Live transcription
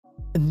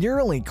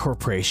Neuralink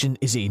Corporation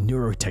is a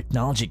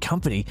neurotechnology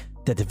company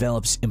that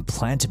develops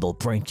implantable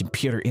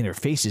brain-computer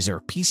interfaces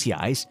or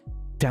BCIs,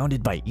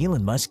 founded by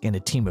Elon Musk and a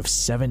team of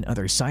 7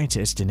 other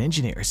scientists and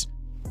engineers.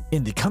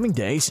 In the coming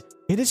days,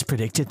 it is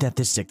predicted that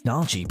this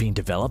technology being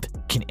developed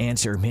can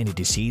answer many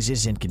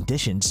diseases and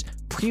conditions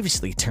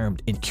previously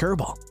termed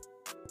incurable.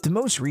 The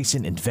most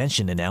recent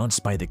invention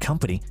announced by the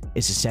company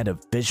is a set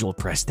of visual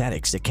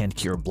prosthetics that can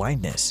cure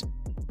blindness.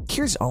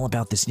 Here's all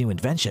about this new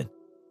invention.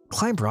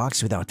 Climb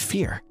rocks without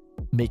fear.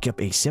 Make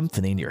up a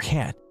symphony in your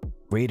head.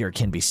 Radar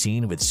can be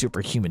seen with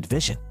superhuman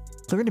vision.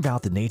 Learn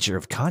about the nature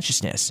of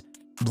consciousness.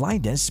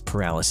 Blindness,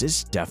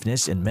 paralysis,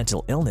 deafness, and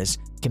mental illness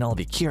can all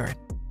be cured.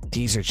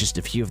 These are just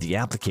a few of the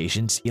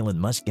applications Elon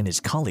Musk and his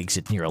colleagues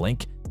at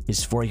Neuralink,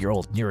 his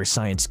 4-year-old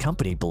neuroscience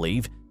company,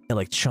 believe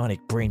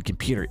electronic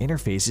brain-computer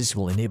interfaces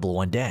will enable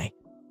one day.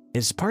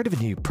 As part of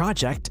a new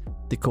project,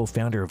 the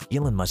co-founder of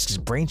Elon Musk's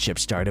brain chip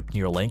startup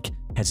Neuralink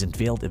has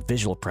unveiled a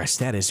visual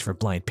prosthesis for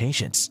blind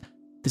patients.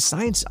 The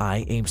science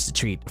eye aims to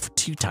treat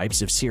 2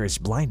 types of serious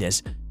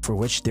blindness for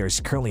which there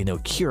is currently no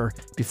cure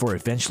before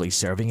eventually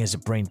serving as a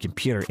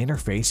brain-computer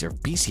interface or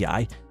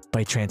BCI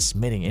by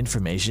transmitting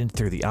information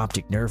through the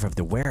optic nerve of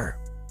the wearer.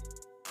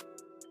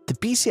 The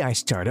BCI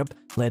startup,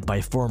 led by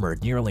former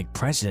Neuralink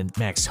president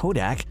Max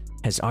Hodak,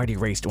 has already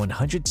raised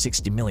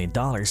 $160 million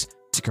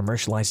to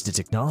commercialize the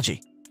technology.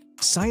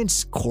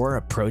 Science Core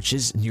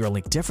approaches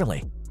Neuralink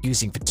differently,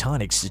 using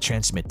photonics to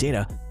transmit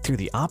data through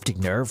the optic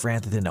nerve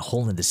rather than a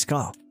hole in the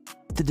skull.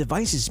 The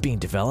device is being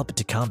developed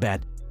to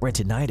combat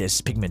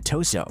retinitis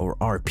pigmentosa or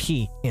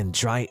RP and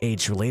dry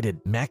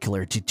age-related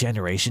macular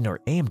degeneration or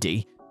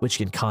AMD, which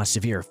can cause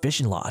severe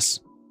vision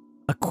loss.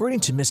 According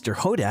to Mr.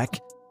 Hodak,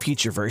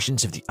 future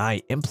versions of the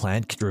eye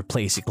implant could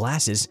replace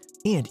glasses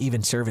and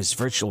even serve as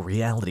virtual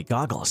reality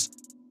goggles.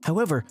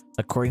 However,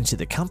 according to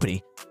the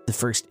company, the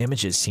first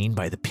images seen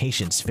by the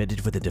patients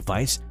fitted with the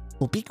device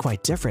will be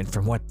quite different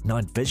from what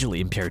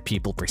non-visually impaired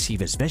people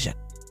perceive as vision.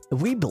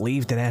 We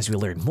believe that as we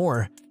learn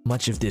more,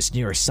 much of this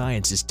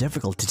neuroscience is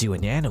difficult to do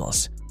in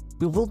animals.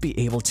 We will be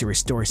able to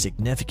restore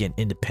significant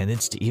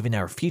independence to even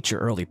our future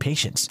early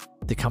patients,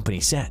 the company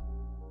said.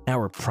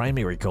 Our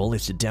primary goal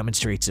is to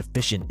demonstrate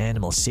sufficient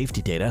animal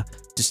safety data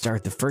to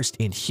start the first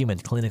in-human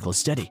clinical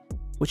study,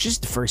 which is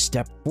the first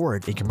step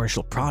toward a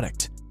commercial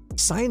product.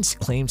 Science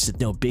claims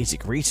that no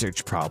basic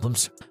research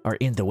problems are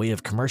in the way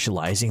of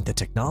commercializing the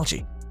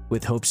technology,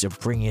 with hopes of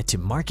bringing it to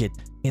market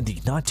in the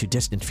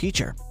not-too-distant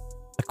future.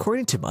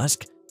 According to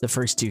Musk, the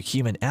first 2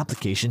 human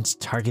applications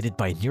targeted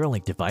by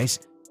Neuralink device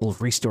will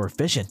restore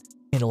vision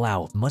and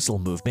allow muscle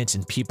movements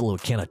in people who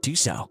cannot do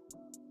so.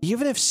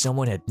 Even if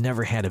someone had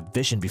never had a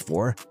vision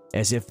before,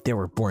 as if they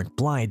were born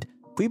blind,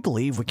 we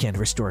believe we can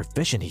restore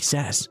vision, he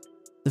says.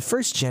 The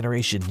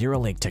first-generation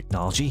Neuralink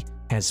technology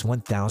has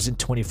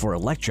 1,024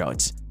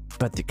 electrodes,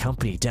 but the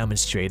company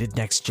demonstrated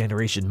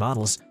next-generation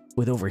models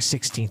with over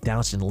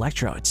 16,000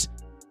 electrodes.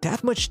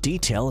 That much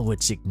detail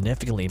would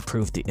significantly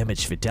improve the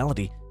image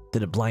fidelity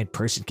that a blind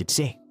person could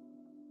see.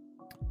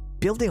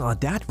 Building on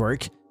that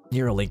work,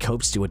 Neuralink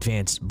hopes to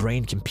advance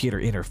brain-computer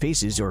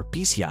interfaces or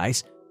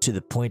BCIs to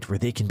the point where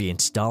they can be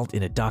installed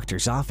in a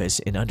doctor's office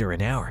in under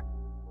an hour.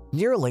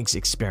 Neuralink's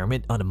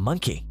experiment on a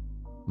monkey.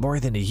 More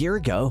than a year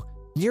ago,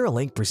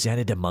 Neuralink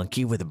presented a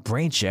monkey with a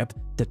brain chip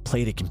that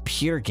played a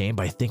computer game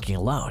by thinking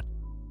alone.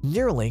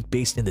 Neuralink,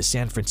 based in the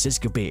San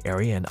Francisco Bay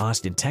Area and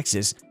Austin,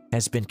 Texas,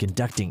 has been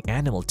conducting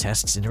animal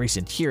tests in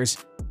recent years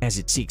as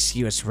it seeks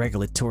U.S.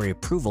 regulatory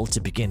approval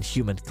to begin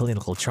human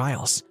clinical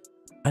trials.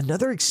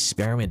 Another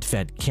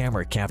experiment-fed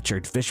camera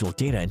captured visual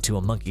data into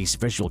a monkey's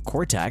visual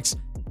cortex,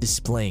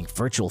 displaying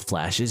virtual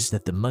flashes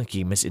that the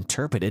monkey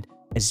misinterpreted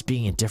as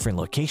being in different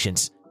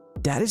locations.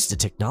 That is the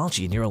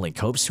technology Neuralink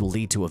hopes will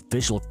lead to a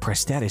visual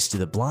prosthesis to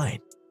the blind.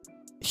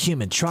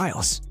 Human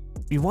trials.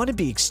 We want to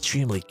be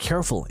extremely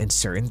careful and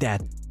certain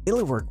that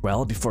it'll work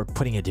well before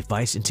putting a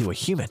device into a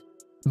human,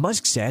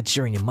 Musk said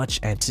during a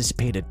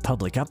much-anticipated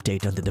public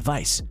update on the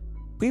device.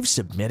 We've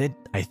submitted,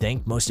 I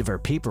think, most of our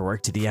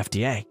paperwork to the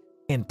FDA,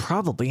 and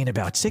probably in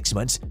about 6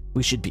 months,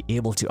 we should be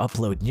able to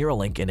upload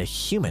Neuralink in a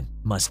human,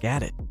 Musk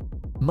added.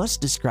 Musk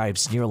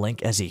describes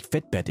Neuralink as a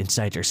Fitbit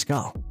inside your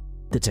skull.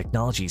 The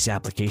technology's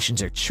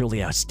applications are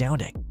truly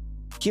astounding.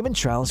 Human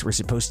trials were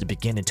supposed to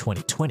begin in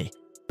 2020,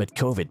 but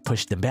COVID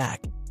pushed them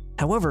back.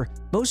 However,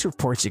 most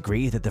reports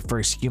agree that the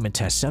first human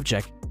test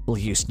subject will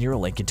use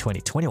Neuralink in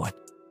 2021.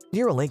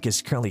 Neuralink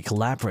is currently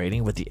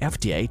collaborating with the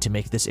FDA to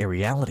make this a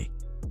reality.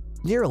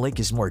 Neuralink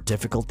is more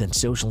difficult than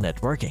social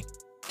networking.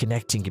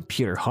 Connecting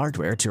computer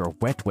hardware to our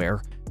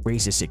wetware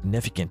raises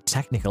significant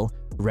technical,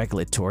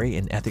 regulatory,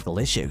 and ethical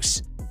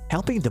issues.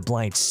 Helping the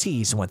blind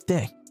see is one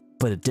thing,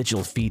 but a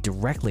digital feed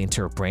directly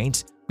into our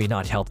brains may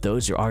not help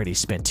those who already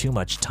spend too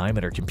much time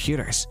at our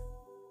computers.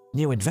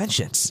 New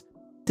inventions.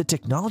 The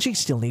technology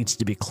still needs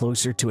to be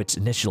closer to its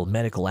initial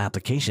medical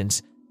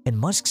applications and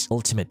Musk's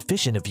ultimate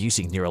vision of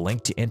using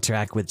Neuralink to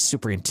interact with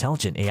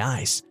superintelligent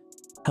AIs.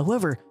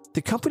 However,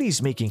 the company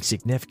is making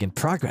significant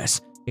progress,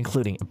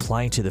 including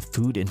applying to the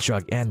Food and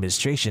Drug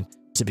Administration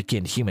to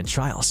begin human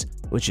trials,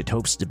 which it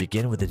hopes to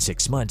begin within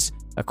 6 months,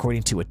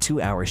 according to a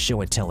 2-hour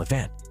show-and-tell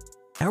event.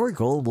 Our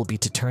goal will be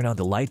to turn on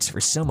the lights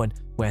for someone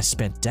who has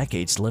spent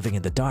decades living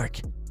in the dark,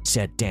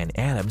 said Dan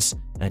Adams,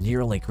 a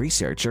Neuralink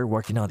researcher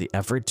working on the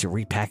effort to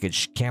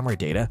repackage camera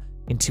data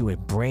into a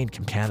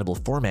brain-compatible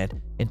format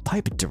and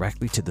pipe it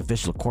directly to the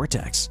visual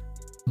cortex.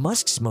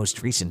 Musk's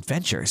most recent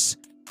ventures.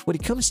 When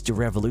it comes to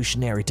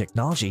revolutionary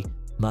technology,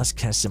 Musk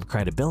has some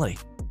credibility.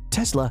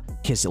 Tesla,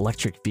 his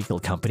electric vehicle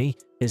company,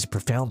 is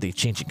profoundly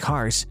changing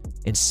cars,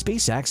 and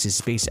SpaceX, his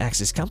space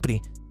access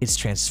company, is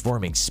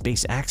transforming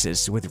space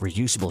access with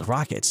reusable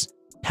rockets.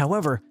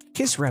 However,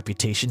 his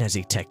reputation as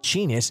a tech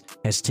genius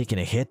has taken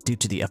a hit due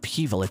to the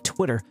upheaval at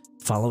Twitter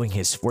following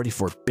his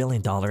 $44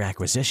 billion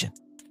acquisition.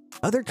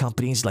 Other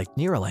companies like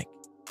Neuralink.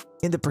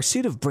 In the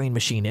pursuit of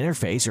brain-machine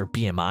interface, or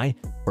BMI,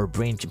 or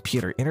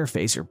brain-computer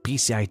interface, or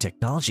BCI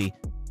technology,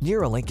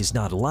 Neuralink is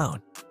not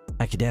alone.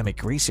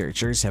 Academic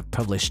researchers have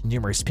published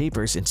numerous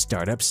papers in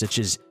startups such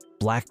as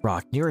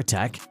BlackRock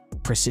Neurotech,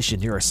 Precision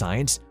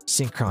Neuroscience,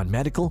 Synchron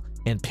Medical,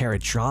 and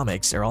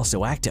Paradromics are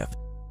also active.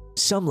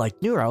 Some, like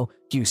Neuro,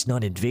 use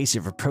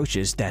non-invasive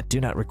approaches that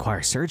do not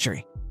require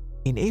surgery.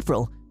 In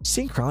April,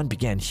 Synchron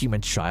began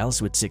human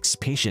trials with 6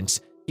 patients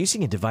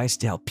using a device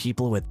to help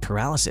people with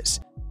paralysis.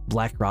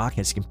 BlackRock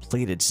has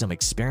completed some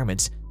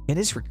experiments and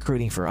is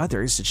recruiting for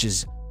others, such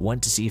as one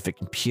to see if a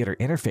computer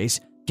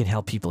interface can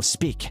help people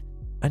speak.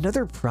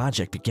 Another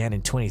project began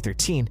in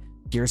 2013,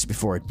 years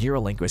before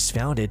Neuralink was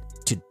founded,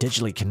 to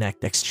digitally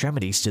connect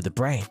extremities to the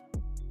brain.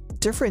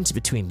 Difference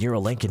between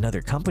Neuralink and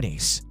other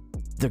companies.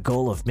 The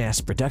goal of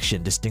mass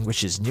production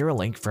distinguishes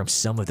Neuralink from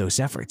some of those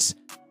efforts.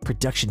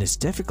 Production is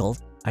difficult,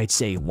 I'd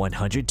say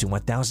 100 to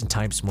 1,000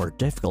 times more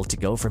difficult to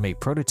go from a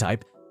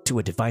prototype to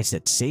a device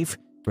that's safe,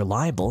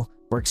 reliable,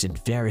 works in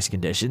various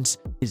conditions,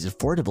 is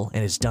affordable,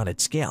 and is done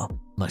at scale,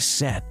 Musk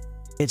said.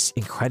 It's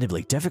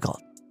incredibly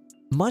difficult.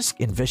 Musk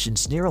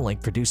envisions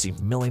Neuralink producing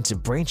millions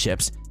of brain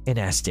chips and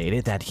has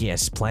stated that he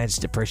has plans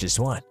to purchase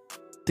one.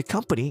 The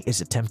company is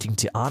attempting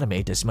to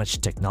automate as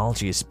much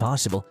technology as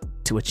possible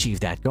to achieve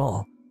that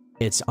goal.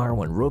 Its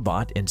R1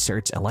 robot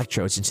inserts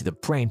electrodes into the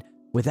brain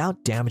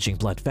without damaging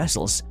blood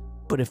vessels,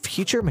 but a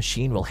future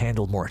machine will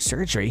handle more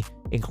surgery,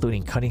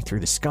 including cutting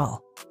through the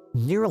skull.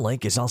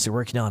 Neuralink is also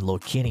working on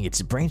locating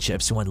its brain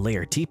chips one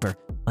layer deeper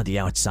on the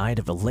outside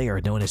of a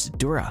layer known as the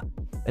dura.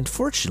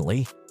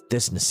 Unfortunately,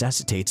 this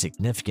necessitates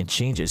significant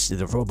changes to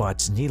the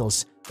robot's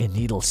needles and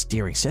needle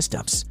steering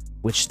systems,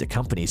 which the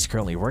company is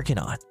currently working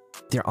on.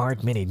 There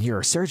aren't many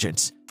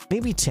neurosurgeons,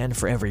 maybe 10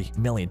 for every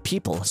million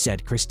people,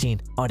 said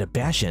Christine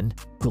Audabashian,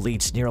 who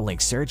leads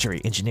Neuralink's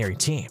surgery engineering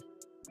team.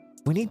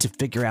 We need to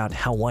figure out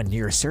how one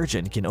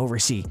neurosurgeon can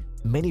oversee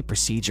many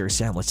procedures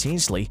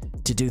simultaneously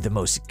to do the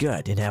most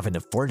good and have an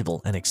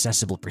affordable and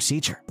accessible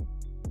procedure.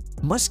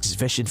 Musk's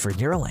vision for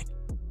Neuralink.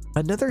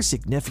 Another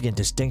significant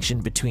distinction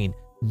between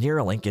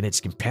Neuralink and its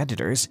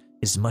competitors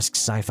is Musk's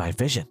sci-fi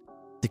vision.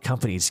 The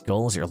company's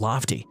goals are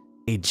lofty,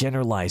 a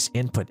generalized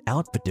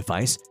input-output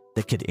device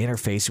that could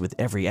interface with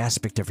every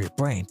aspect of your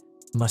brain,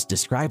 Musk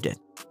described it.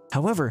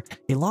 However,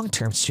 a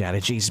long-term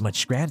strategy is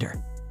much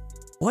grander.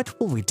 What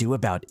will we do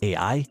about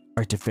AI,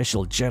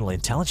 artificial general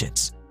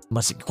intelligence?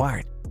 Musk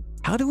inquired.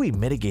 How do we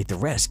mitigate the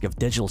risk of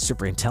digital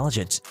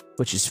superintelligence,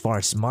 which is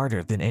far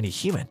smarter than any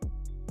human?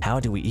 How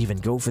do we even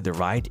go for the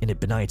ride in a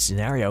benign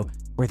scenario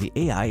where the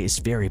AI is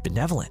very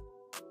benevolent?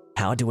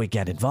 How do we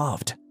get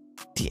involved?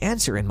 The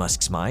answer in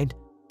Musk's mind,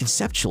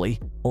 conceptually,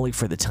 only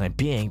for the time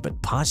being,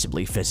 but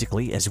possibly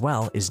physically as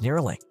well, is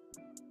Neuralink.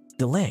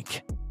 The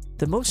link.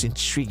 The most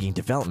intriguing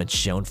development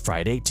shown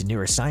Friday to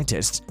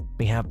neuroscientists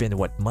may have been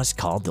what Musk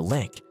called the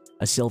link,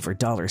 a silver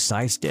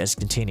dollar-sized disc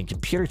containing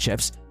computer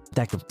chips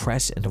that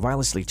compress and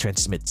wirelessly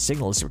transmit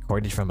signals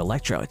recorded from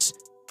electrodes.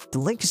 The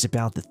link is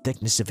about the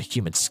thickness of a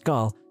human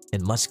skull,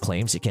 and Musk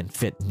claims it can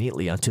fit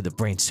neatly onto the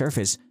brain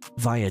surface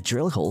via a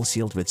drill hole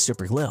sealed with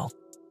superglue.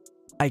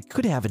 I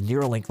could have a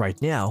Neuralink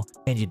right now,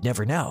 and you'd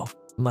never know,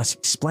 Musk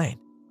explained.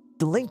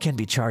 The link can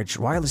be charged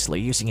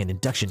wirelessly using an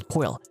induction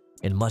coil,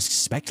 and Musk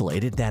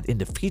speculated that in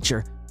the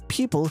future,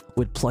 people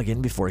would plug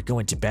in before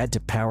going to bed to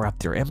power up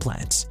their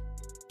implants.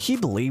 He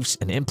believes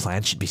an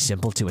implant should be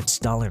simple to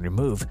install and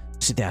remove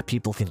so that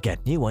people can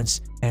get new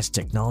ones as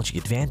technology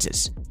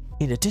advances.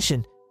 In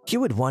addition, you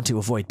would want to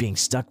avoid being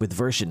stuck with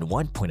version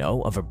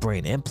 1.0 of a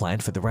brain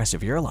implant for the rest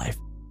of your life.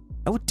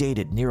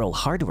 Outdated neural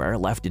hardware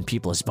left in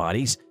people's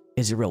bodies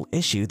is a real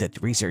issue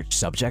that research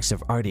subjects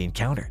have already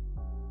encountered.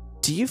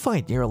 Do you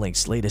find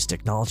Neuralink's latest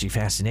technology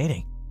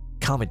fascinating?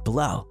 Comment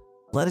below,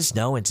 let us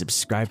know, and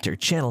subscribe to our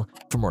channel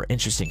for more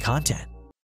interesting content.